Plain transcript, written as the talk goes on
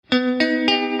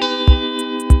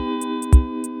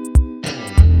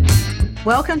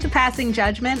Welcome to Passing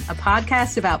Judgment, a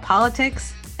podcast about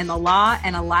politics and the law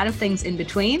and a lot of things in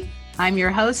between. I'm your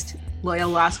host,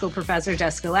 Loyola Law School professor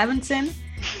Jessica Levinson.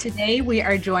 Today we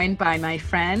are joined by my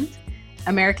friend,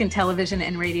 American television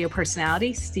and radio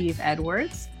personality, Steve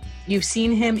Edwards. You've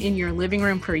seen him in your living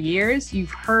room for years. You've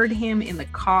heard him in the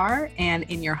car and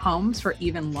in your homes for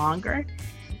even longer.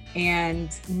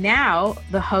 And now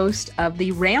the host of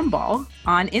The Ramble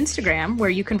on Instagram, where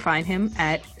you can find him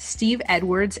at Steve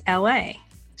Edwards LA.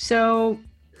 So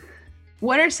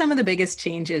what are some of the biggest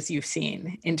changes you've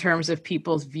seen in terms of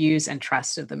people's views and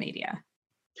trust of the media?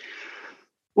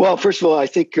 Well, first of all, I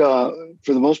think for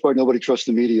the most part, nobody trusts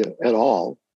the media at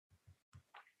all,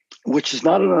 which is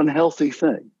not an unhealthy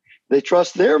thing. They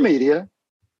trust their media,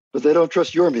 but they don't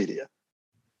trust your media.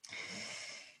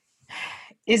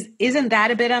 Isn't that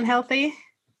a bit unhealthy?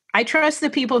 I trust the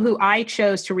people who I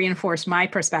chose to reinforce my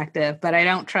perspective, but I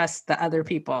don't trust the other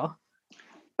people.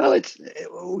 Well,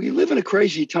 we live in a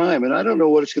crazy time, and I don't know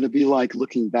what it's going to be like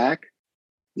looking back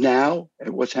now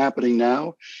at what's happening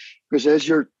now, because as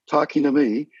you're talking to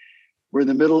me, we're in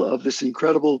the middle of this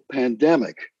incredible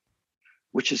pandemic,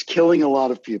 which is killing a lot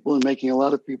of people and making a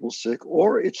lot of people sick,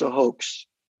 or it's a hoax.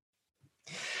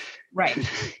 Right.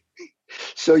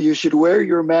 So you should wear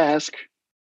your mask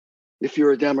if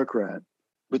you're a Democrat,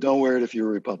 but don't wear it if you're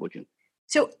a Republican.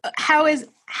 So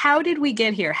how did we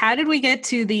get here? How did we get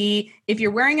to if you're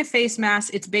wearing a face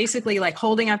mask, it's basically like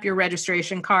holding up your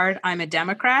registration card, I'm a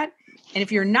Democrat. And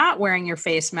if you're not wearing your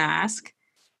face mask,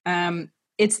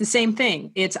 it's the same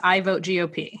thing. It's I vote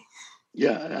GOP.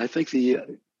 Yeah, I think the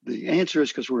answer is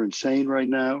because we're insane right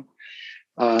now.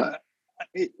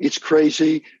 It's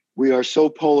crazy. We are so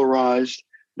polarized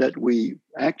that we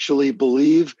actually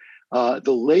believe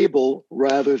the label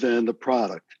rather than the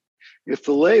product. If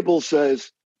the label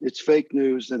says it's fake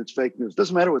news, then it's fake news.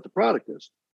 Doesn't matter what the product is.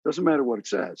 Doesn't matter what it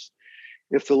says.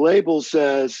 If the label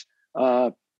says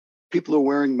people are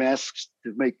wearing masks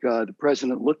to make the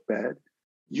president look bad,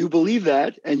 you believe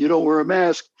that and you don't wear a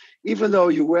mask, even though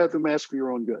you wear the mask for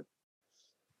your own good.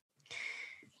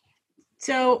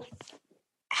 So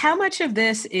how much of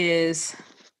this is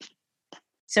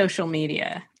social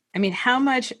media? I mean, how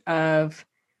much of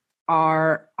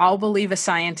I'll believe a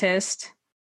scientist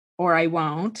or I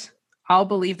won't, I'll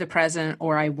believe the president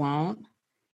or I won't.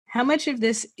 How much of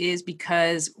this is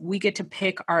because we get to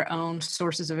pick our own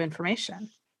sources of information?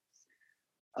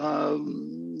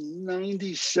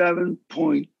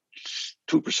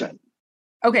 97.2%.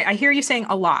 Okay, I hear you saying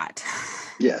a lot.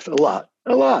 Yes, a lot.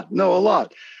 No, a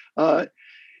lot.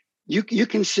 You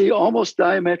can see almost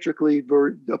diametrically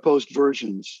opposed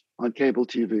versions on cable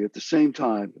TV at the same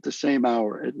time, at the same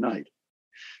hour at night.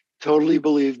 Totally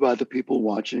believed by the people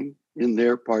watching in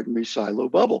their, pardon me, silo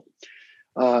bubble.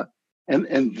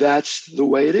 And that's the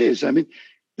way it is. I mean,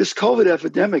 this COVID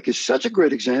epidemic is such a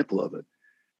great example of it.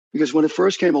 Because when it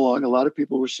first came along, a lot of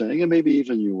people were saying, and maybe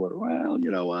even you were, well, you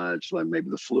know what, it's like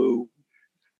maybe the flu.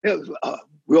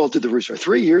 We all did the research.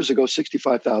 3 years ago,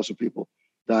 65,000 people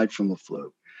died from the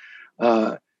flu.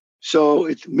 So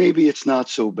maybe it's not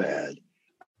so bad.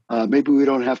 Maybe we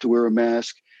don't have to wear a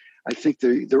mask. I think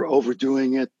they're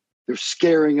overdoing it. They're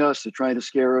scaring us. They're trying to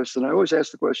scare us. And I always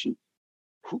ask the question,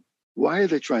 why are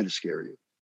they trying to scare you?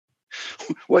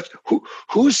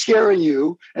 Who's scaring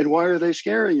you and why are they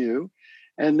scaring you?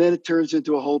 And then it turns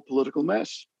into a whole political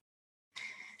mess.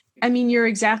 I mean, you're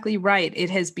exactly right. It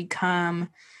has become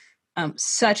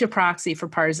such a proxy for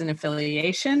partisan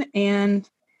affiliation. And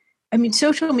I mean,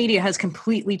 social media has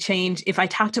completely changed. If I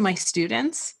talk to my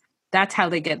students, that's how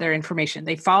they get their information.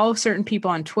 They follow certain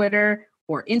people on Twitter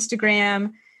or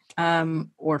Instagram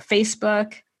or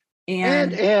Facebook.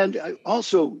 And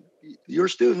also, your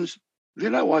students, they're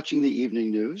not watching the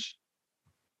evening news.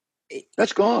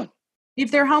 That's gone.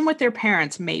 If they're home with their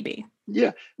parents, maybe.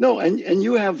 Yeah, no, and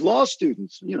you have law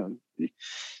students, you know,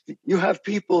 you have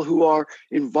people who are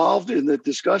involved in the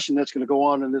discussion that's going to go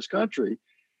on in this country,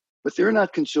 but they're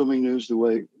not consuming news the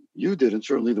way you did, and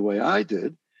certainly the way I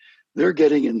did. They're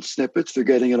getting it in snippets. They're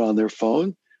getting it on their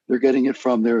phone. They're getting it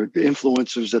from their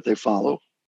influencers that they follow.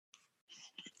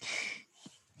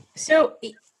 So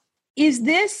is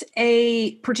this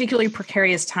a particularly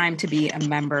precarious time to be a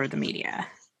member of the media?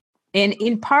 And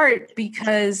in part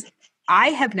because I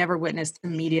have never witnessed the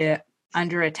media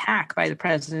under attack by the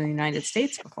president of the United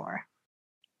States before.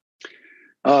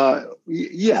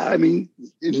 Yeah, I mean,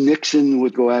 Nixon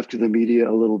would go after the media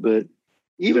a little bit.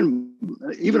 Even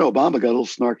Obama got a little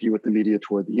snarky with the media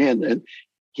toward the end, and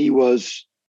he was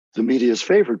the media's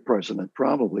favorite president,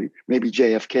 probably. Maybe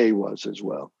JFK was as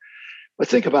well. But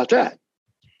think about that.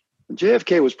 When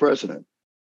JFK was president,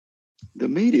 the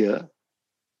media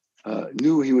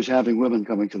knew he was having women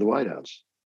coming to the White House.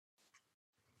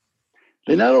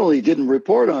 They not only didn't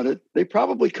report on it, they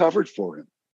probably covered for him.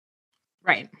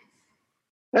 Right.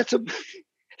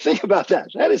 Think about that.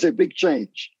 That is a big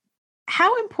change.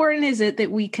 How important is it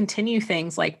that we continue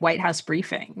things like White House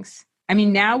briefings? I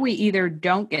mean, now we either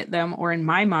don't get them, or in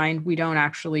my mind, we don't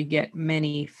actually get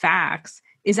many facts.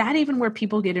 Is that even where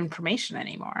people get information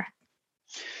anymore?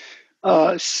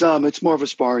 It's more of a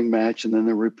sparring match, and then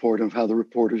the report of how the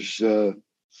reporters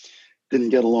didn't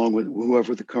get along with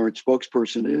whoever the current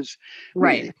spokesperson is.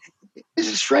 Right. It's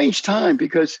a strange time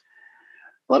because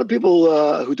a lot of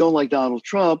people who don't like Donald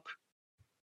Trump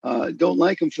don't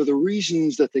like him for the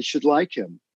reasons that they should like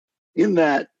him. In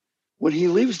that, when he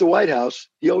leaves the White House,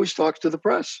 he always talks to the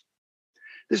press.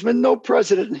 There's been no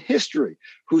president in history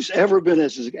who's ever been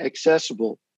as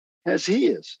accessible as he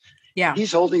is. Yeah.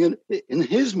 He's holding in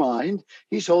his mind,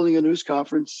 he's holding a news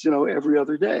conference, every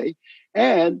other day,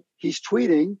 and he's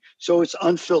tweeting. So it's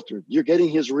unfiltered. You're getting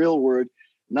his real word,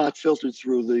 not filtered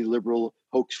through the liberal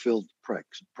hoax-filled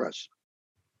press.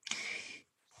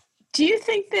 Do you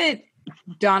think that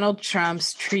Donald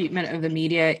Trump's treatment of the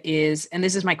media is, and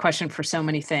this is my question for so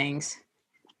many things,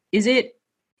 is it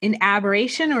an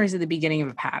aberration or is it the beginning of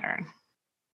a pattern?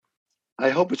 I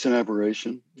hope it's an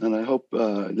aberration, and I hope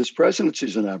this presidency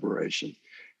is an aberration.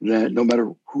 That no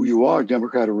matter who you are,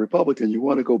 Democrat or Republican, you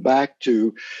want to go back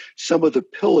to some of the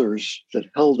pillars that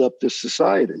held up this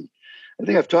society. I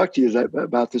think I've talked to you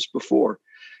about this before.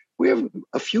 We have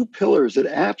a few pillars that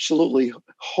absolutely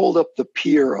hold up the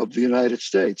pier of the United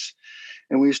States.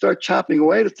 And when you start chopping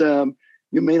away at them,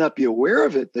 you may not be aware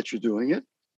of it that you're doing it,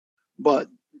 but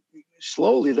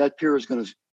slowly that pier is going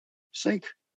to sink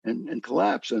and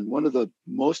collapse. And one of the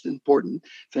most important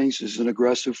things is an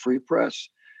aggressive free press,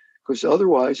 because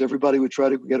otherwise everybody would try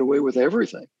to get away with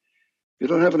everything. If you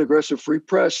don't have an aggressive free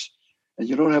press and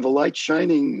you don't have a light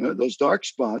shining those dark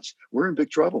spots, we're in big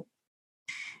trouble.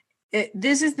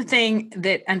 This is the thing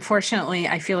that, unfortunately,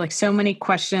 I feel like so many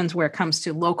questions where it comes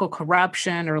to local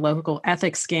corruption or local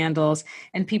ethics scandals,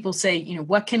 and people say,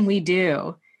 what can we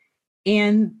do?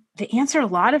 And the answer a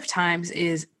lot of times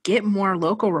is get more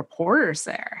local reporters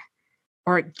there,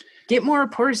 or get more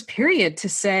reporters, period, to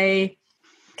say,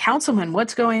 councilman,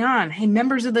 what's going on? Hey,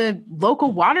 members of the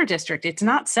local water district, it's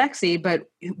not sexy, but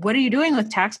what are you doing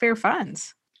with taxpayer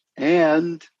funds?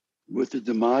 And with the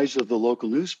demise of the local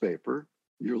newspaper,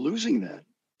 you're losing that.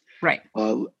 Right.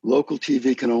 Local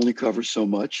TV can only cover so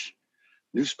much.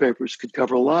 Newspapers could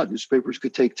cover a lot. Newspapers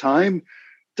could take time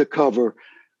to cover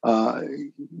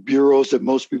bureaus that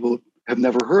most people have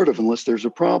never heard of unless there's a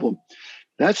problem.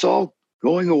 That's all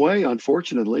going away,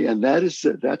 unfortunately, and that's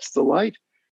the light.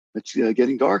 It's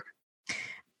getting dark.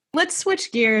 Let's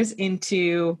switch gears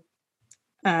into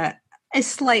a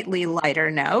slightly lighter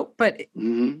note, but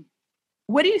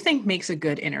what do you think makes a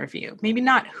good interview? Maybe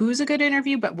not who's a good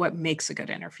interview, but what makes a good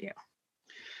interview?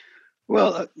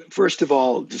 Well, first of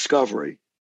all, discovery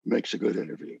makes a good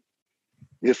interview.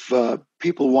 If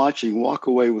people watching walk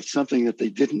away with something that they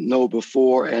didn't know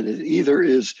before, and it either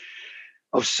is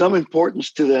of some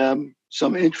importance to them,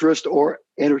 some interest, or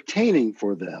entertaining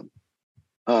for them.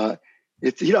 I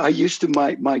used to,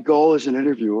 my goal as an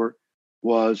interviewer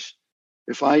was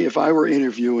if I were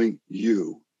interviewing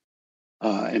you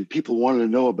and people wanted to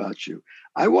know about you,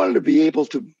 I wanted to be able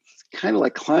to kind of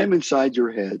like climb inside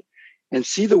your head and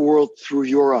see the world through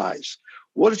your eyes.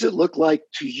 What does it look like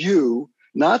to you?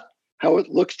 Not how it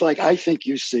looks like I think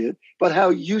you see it, but how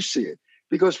you see it,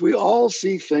 because we all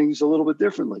see things a little bit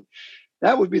differently.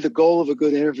 That would be the goal of a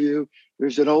good interview.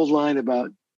 There's an old line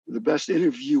about the best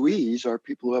interviewees are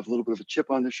people who have a little bit of a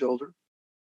chip on their shoulder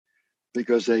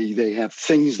because they have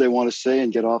things they want to say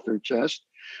and get off their chest.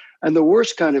 And the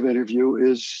worst kind of interview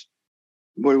is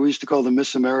what we used to call the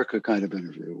Miss America kind of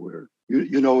interview, where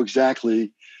you know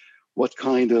exactly what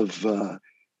kind of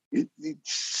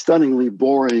stunningly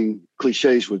boring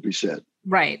cliches would be said.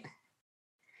 Right.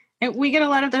 And we get a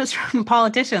lot of those from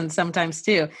politicians sometimes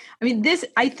too. I mean,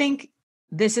 I think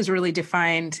this has really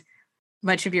defined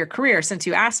much of your career since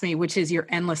you asked me, which is you're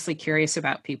endlessly curious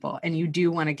about people and you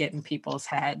do want to get in people's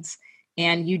heads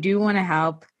and you do want to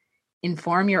help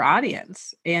inform your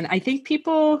audience. And I think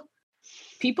people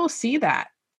see that.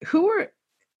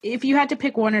 If you had to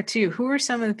pick one or two, who are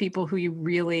some of the people who you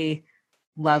really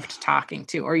loved talking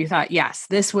to, or you thought, yes,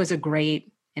 this was a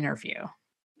great interview?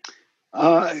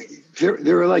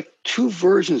 There are like two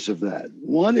versions of that.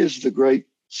 One is the great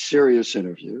serious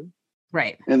interview.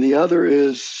 Right. And the other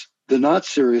is the not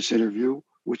serious interview,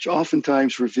 which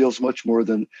oftentimes reveals much more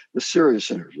than the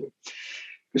serious interview.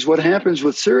 Because what happens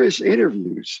with serious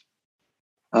interviews,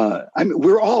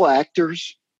 we're all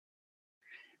actors.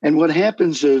 And what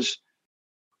happens is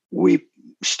we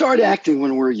start acting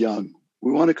when we're young.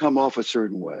 We want to come off a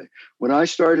certain way. When I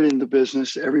started in the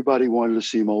business, everybody wanted to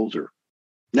seem older.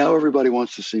 Now everybody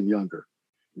wants to seem younger.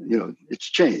 It's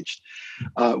changed.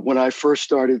 When I first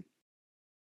started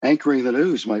anchoring the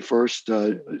news, my first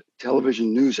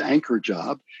television news anchor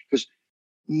job, because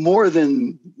more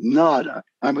than not,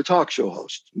 I'm a talk show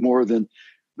host, more than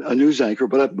a news anchor,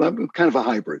 but I'm kind of a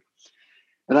hybrid.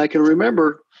 And I can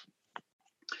remember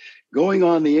going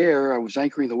on the air. I was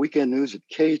anchoring the weekend news at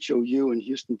KHOU in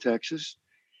Houston, Texas.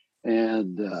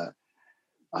 And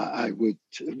we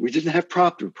didn't have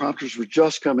prompters were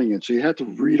just coming in. So you had to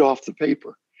read off the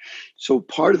paper. So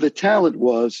part of the talent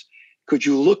was, could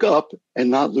you look up and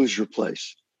not lose your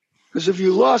place? Because if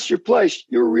you lost your place,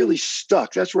 you're really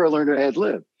stuck. That's where I learned to ad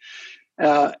lib.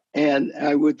 And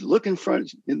I would look in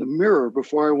the mirror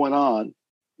before I went on,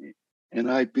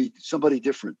 and I'd be somebody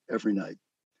different every night.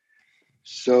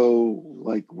 So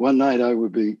like one night I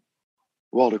would be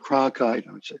Walter Cronkite.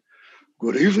 I would say,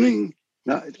 good evening.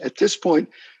 Now, at this point,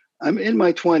 I'm in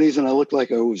my 20s and I look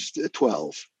like I was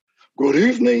 12. Good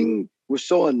evening was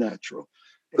so unnatural.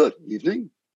 Good evening.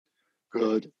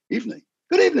 Good evening.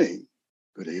 Good evening.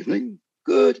 Good evening.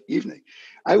 Good evening.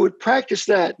 I would practice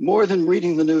that more than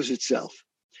reading the news itself.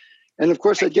 And of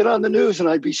course, I'd get on the news and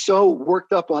I'd be so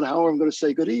worked up on how I'm going to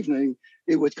say good evening,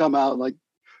 it would come out like,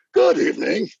 good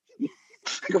evening.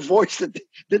 Like a voice that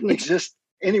didn't exist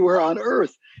anywhere on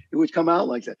earth. It would come out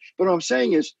like that. But what I'm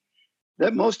saying is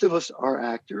that most of us are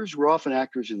actors. We're often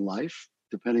actors in life,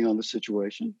 depending on the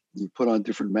situation. You put on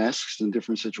different masks in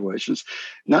different situations,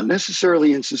 not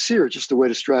necessarily insincere, just a way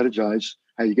to strategize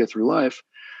how you get through life.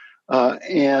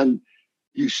 And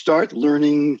you start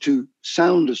learning to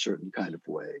sound a certain kind of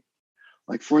way.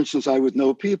 Like, for instance, I would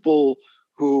know people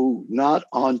who, not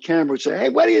on camera, would say, hey,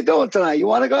 what are you doing tonight? You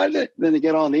want to go? Then they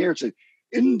get on the air and say,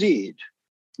 indeed.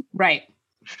 Right.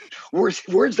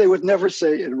 Words they would never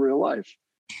say in real life.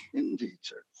 Indeed,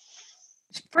 sir.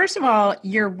 First of all,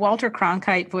 your Walter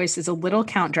Cronkite voice is a little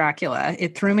Count Dracula.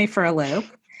 It threw me for a loop.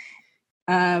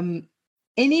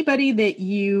 Anybody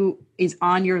that is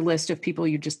on your list of people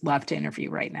you just love to interview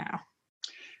right now?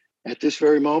 At this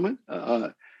very moment?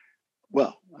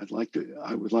 Well,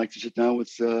 I would like to sit down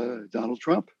with Donald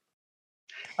Trump.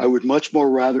 I would much more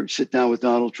rather sit down with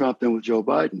Donald Trump than with Joe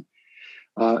Biden.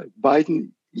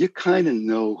 Biden, you kind of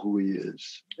know who he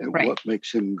is and right. What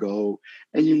makes him go.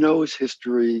 And you know his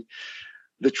history,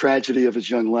 the tragedy of his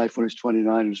young life when he was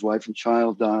 29 and his wife and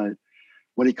child died,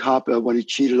 when he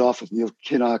cheated off of Neil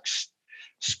Kinnock's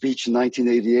speech in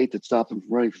 1988 that stopped him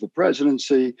from running for the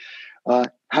presidency,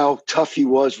 how tough he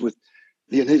was with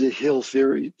the Anita Hill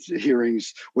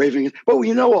hearings, waving it. But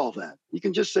you know all that. You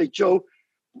can just say, Joe,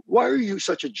 why are you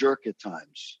such a jerk at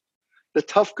times? The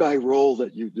tough guy role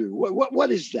that you do.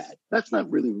 What is that? That's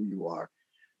not really who you are,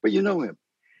 but you know him.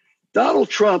 Donald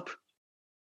Trump,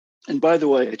 and by the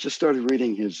way, I just started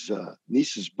reading his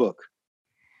niece's book,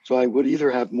 so I would either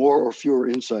have more or fewer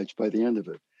insights by the end of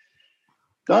it.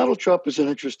 Donald Trump is an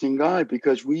interesting guy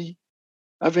because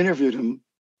I've interviewed him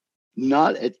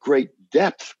not at great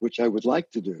depth, which I would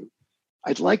like to do.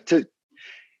 I'd like to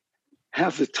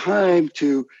have the time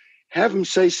to have him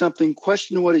say something,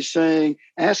 question what he's saying,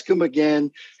 ask him again,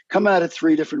 come at it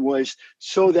 3 different ways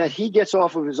so that he gets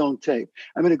off of his own tape.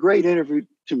 I mean, a great interview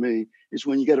to me is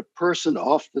when you get a person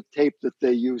off the tape that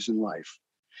they use in life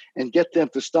and get them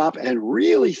to stop and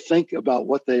really think about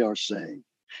what they are saying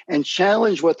and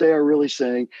challenge what they are really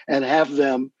saying and have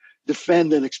them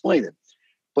defend and explain it.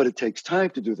 But it takes time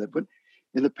to do that. But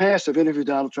in the past, I've interviewed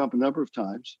Donald Trump a number of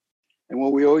times. And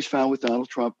what we always found with Donald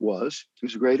Trump was, it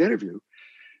was a great interview.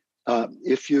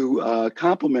 If you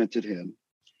complimented him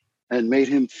and made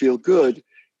him feel good,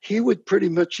 he would pretty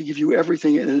much give you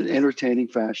everything in an entertaining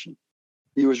fashion.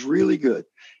 He was really good.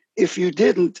 If you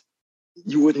didn't,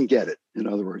 you wouldn't get it, in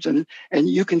other words. And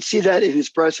you can see that in his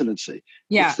presidency.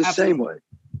 Yeah, it's the absolutely. Same way.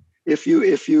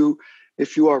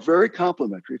 If you are very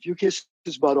complimentary, if you kiss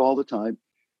his butt all the time,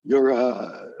 you're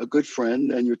a good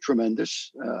friend and you're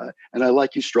tremendous, and I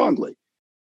like you strongly.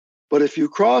 But if you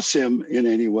cross him in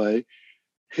any way,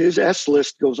 his S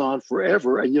list goes on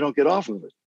forever and you don't get off of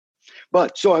it.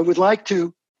 But so I would like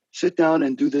to sit down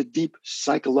and do the deep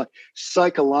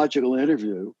psychological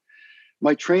interview.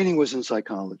 My training was in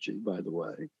psychology, by the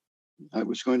way. I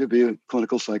was going to be a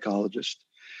clinical psychologist.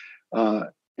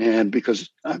 And because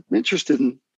I'm interested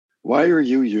in why are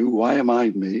you? Why am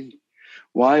I me?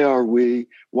 Why are we?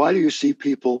 Why do you see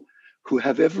people who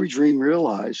have every dream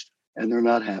realized and they're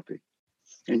not happy?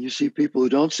 And you see people who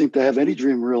don't seem to have any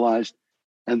dream realized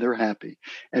and they're happy.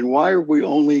 And why are we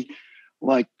only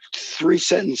like 3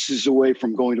 sentences away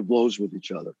from going to blows with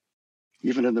each other,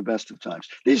 even in the best of times.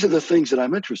 These are the things that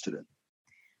I'm interested in.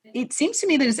 It seems to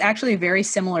me that it's actually a very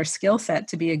similar skill set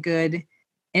to be a good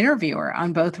interviewer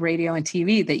on both radio and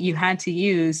TV, that you had to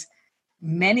use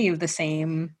many of the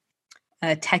same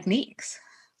techniques.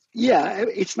 Yeah,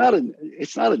 it's not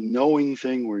a knowing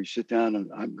thing where you sit down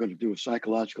and I'm going to do a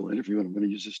psychological interview and I'm going to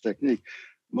use this technique.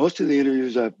 Most of the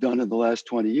interviews I've done in the last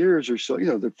 20 years or so,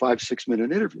 they're 5-6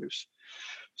 minute interviews.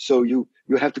 So you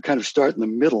have to kind of start in the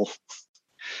middle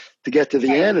to get to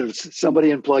the end. If it's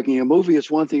somebody unplugging a movie,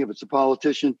 it's one thing. If it's a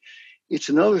politician, it's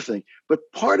another thing. But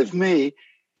part of me,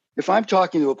 if I'm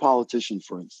talking to a politician,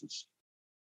 for instance,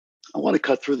 I want to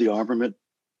cut through the armament.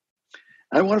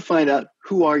 I want to find out,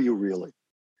 who are you really?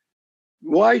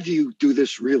 Why do you do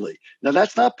this really? Now,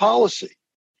 that's not policy,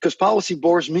 because policy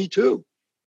bores me too.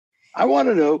 I want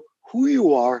to know who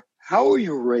you are, how were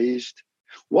you raised,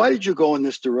 why did you go in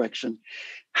this direction,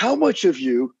 how much of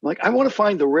you, I want to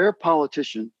find the rare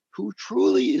politician who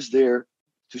truly is there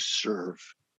to serve,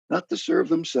 not to serve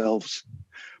themselves,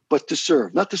 but to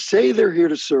serve. Not to say they're here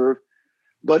to serve,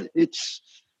 but it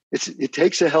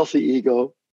takes a healthy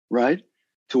ego, right?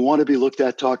 To want to be looked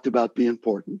at, talked about, be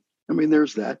important. I mean,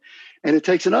 there's that. And it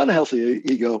takes an unhealthy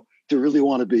ego to really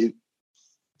want to be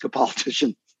a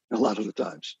politician a lot of the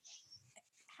times.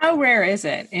 How rare is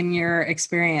it in your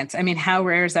experience? I mean, how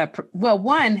rare is that? Well,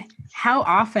 one, how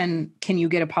often can you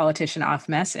get a politician off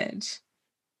message?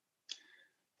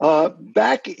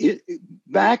 Back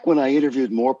when I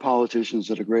interviewed more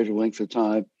politicians at a greater length of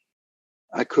time,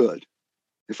 I could.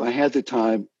 If I had the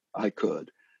time, I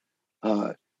could.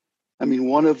 I mean,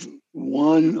 one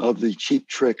of the cheap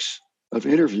tricks of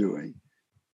interviewing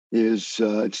is,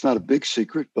 it's not a big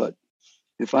secret, but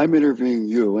if I'm interviewing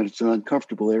you and it's an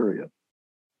uncomfortable area,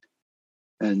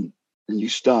 and you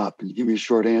stop and you give me a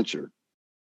short answer,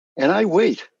 and I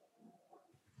wait.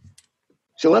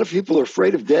 So a lot of people are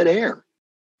afraid of dead air,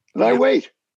 but I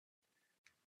wait.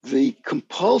 The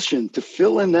compulsion to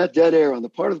fill in that dead air on the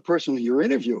part of the person who you're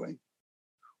interviewing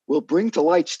will bring to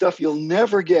light stuff you'll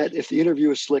never get if the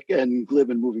interview is slick and glib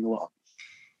and moving along.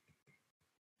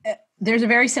 There's a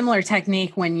very similar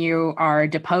technique when you are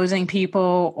deposing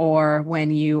people or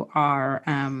when you are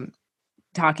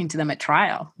talking to them at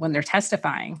trial, when they're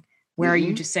testifying, where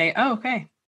you just say, "Oh, okay."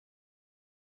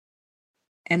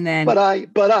 And then, but I.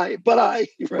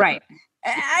 Right.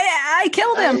 I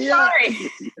killed him. Sorry.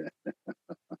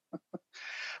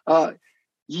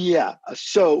 Yeah.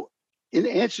 So in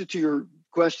answer to your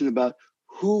question about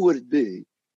who would it be,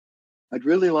 I'd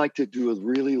really like to do a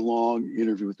really long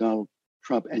interview with Donald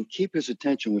Trump and keep his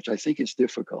attention, which I think is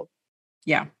difficult.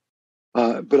 Yeah.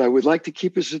 But I would like to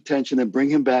keep his attention and bring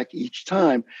him back each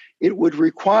time. It would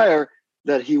require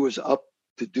that he was up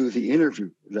to do the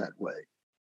interview that way.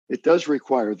 It does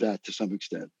require that to some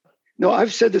extent. No,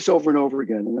 I've said this over and over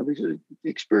again, and I've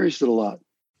experienced it a lot.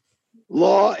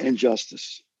 Law and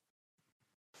justice.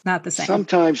 Not the same.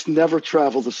 Sometimes never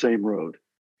travel the same road.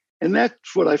 And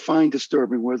that's what I find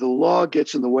disturbing, where the law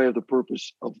gets in the way of the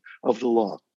purpose of the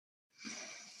law.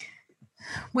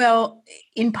 Well,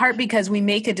 in part because we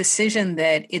make a decision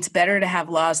that it's better to have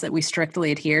laws that we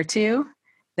strictly adhere to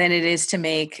than it is to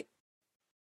make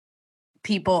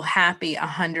people happy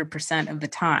 100% of the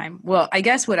time. Well, I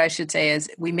guess what I should say is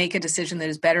we make a decision that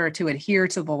is better to adhere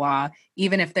to the law,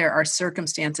 even if there are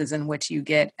circumstances in which you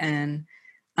get an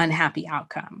unhappy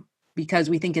outcome, because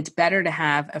we think it's better to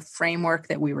have a framework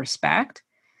that we respect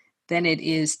than it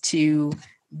is to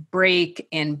break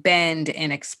and bend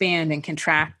and expand and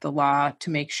contract the law to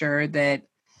make sure that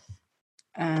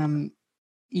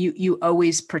you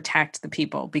always protect the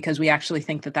people, because we actually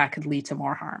think that could lead to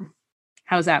more harm.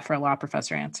 How's that for a law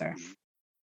professor answer?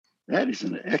 That is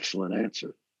an excellent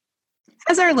answer.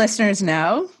 As our listeners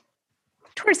know,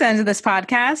 towards the end of this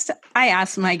podcast, I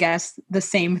ask my guests the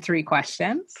same 3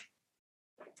 questions.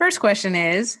 First question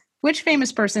is, which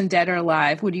famous person, dead or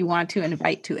alive, would you want to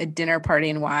invite to a dinner party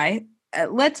and why?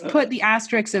 Let's put the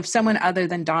asterisk of someone other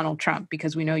than Donald Trump,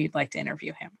 because we know you'd like to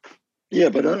interview him. Yeah,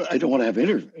 but I don't want to have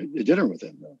a dinner with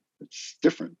him, though. It's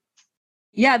different.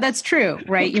 Yeah, that's true,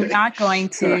 right? Okay. You're not going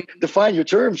to... Define your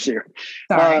terms here.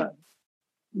 Sorry.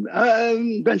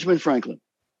 Benjamin Franklin.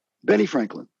 Benny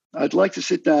Franklin. I'd like to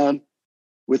sit down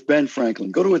with Ben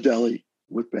Franklin, go to a deli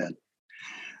with Ben.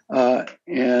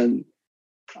 And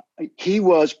he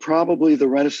was probably the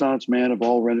Renaissance man of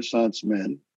all Renaissance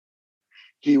men.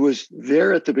 He was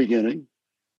there at the beginning.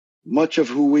 Much of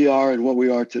who we are and what we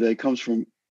are today comes from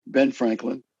Ben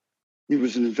Franklin. He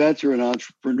was an inventor, an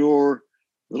entrepreneur, a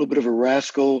little bit of a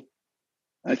rascal,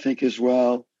 I think, as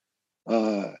well.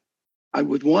 I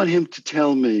would want him to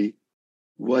tell me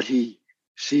what he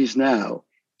sees now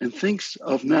and thinks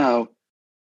of now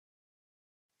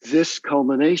this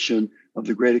culmination of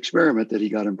the great experiment that he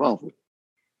got involved with.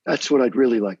 That's what I'd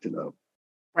really like to know.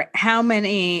 Right. How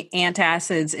many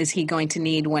antacids is he going to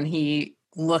need when he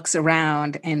looks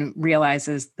around and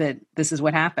realizes that this is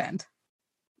what happened?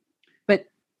 But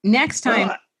next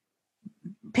time,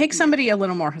 pick somebody a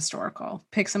little more historical.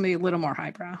 Pick somebody a little more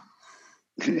highbrow.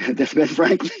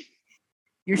 Frankly,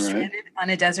 you're stranded on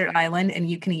a desert island, and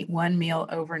you can eat one meal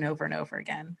over and over and over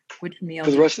again. Which meal?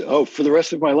 For the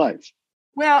rest of my life.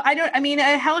 Well,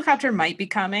 a helicopter might be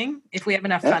coming if we have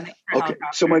enough funding for a helicopter.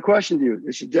 So my question to you,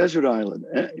 it's a desert island.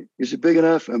 Is it big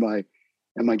enough? Am I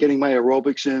getting my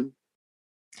aerobics in?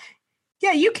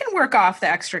 Yeah, you can work off the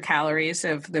extra calories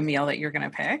of the meal that you're going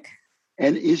to pick.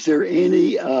 And is there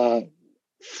any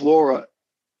flora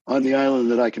on the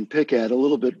island that I can pick at a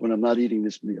little bit when I'm not eating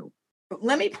this meal?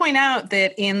 Let me point out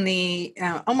that in the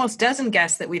almost dozen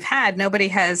guests that we've had, nobody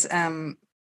has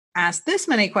asked this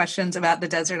many questions about the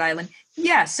desert island.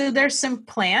 Yeah, so there's some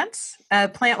plants,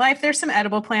 plant life. There's some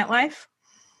edible plant life.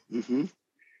 Mm-hmm.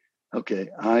 Okay,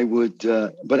 I would,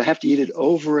 but I have to eat it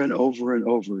over and over and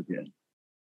over again.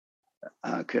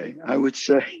 Okay, I would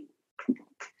say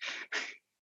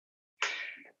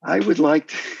I would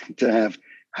like to have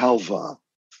halva.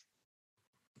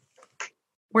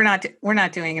 We're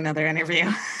not doing another interview.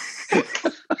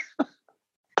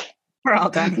 We're all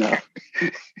done. No.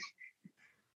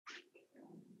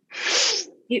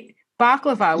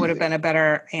 Baklava would have been a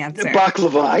better answer.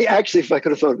 Baklava. If I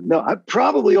could have thought, I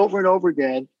probably over and over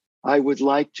again. I would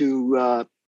like to.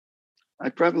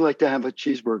 I'd probably like to have a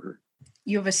cheeseburger.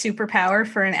 You have a superpower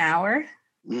for an hour.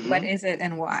 Mm-hmm. What is it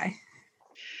and why?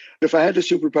 If I had the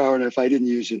superpower and if I didn't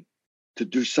use it to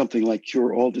do something like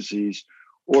cure all disease,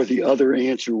 or the other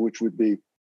answer, which would be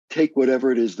take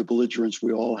whatever it is, the belligerence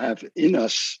we all have in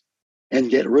us, and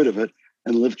get rid of it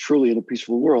and live truly in a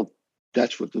peaceful world.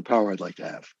 That's what the power I'd like to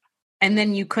have. And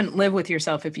then you couldn't live with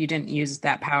yourself if you didn't use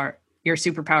that power, your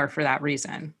superpower, for that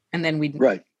reason. And then we'd...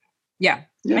 Right. Yeah.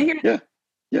 I hear that.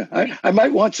 Yeah. I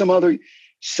might want some other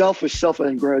selfish,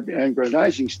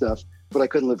 self-aggrandizing stuff, but I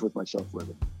couldn't live with myself with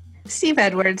it. Steve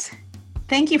Edwards,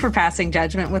 thank you for passing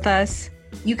judgment with us.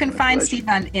 You can find Steve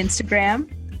on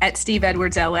Instagram at Steve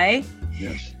Edwards LA.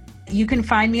 Yes. You can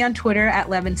find me on Twitter at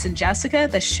Levinson Jessica,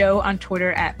 the show on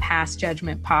Twitter at Pass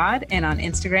Judgment Pod, and on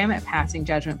Instagram at Passing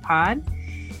Judgment Pod.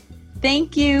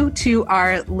 Thank you to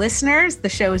our listeners. The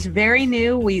show is very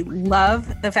new. We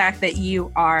love the fact that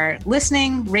you are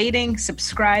listening, rating,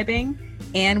 subscribing,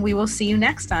 and we will see you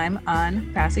next time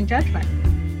on Passing Judgment.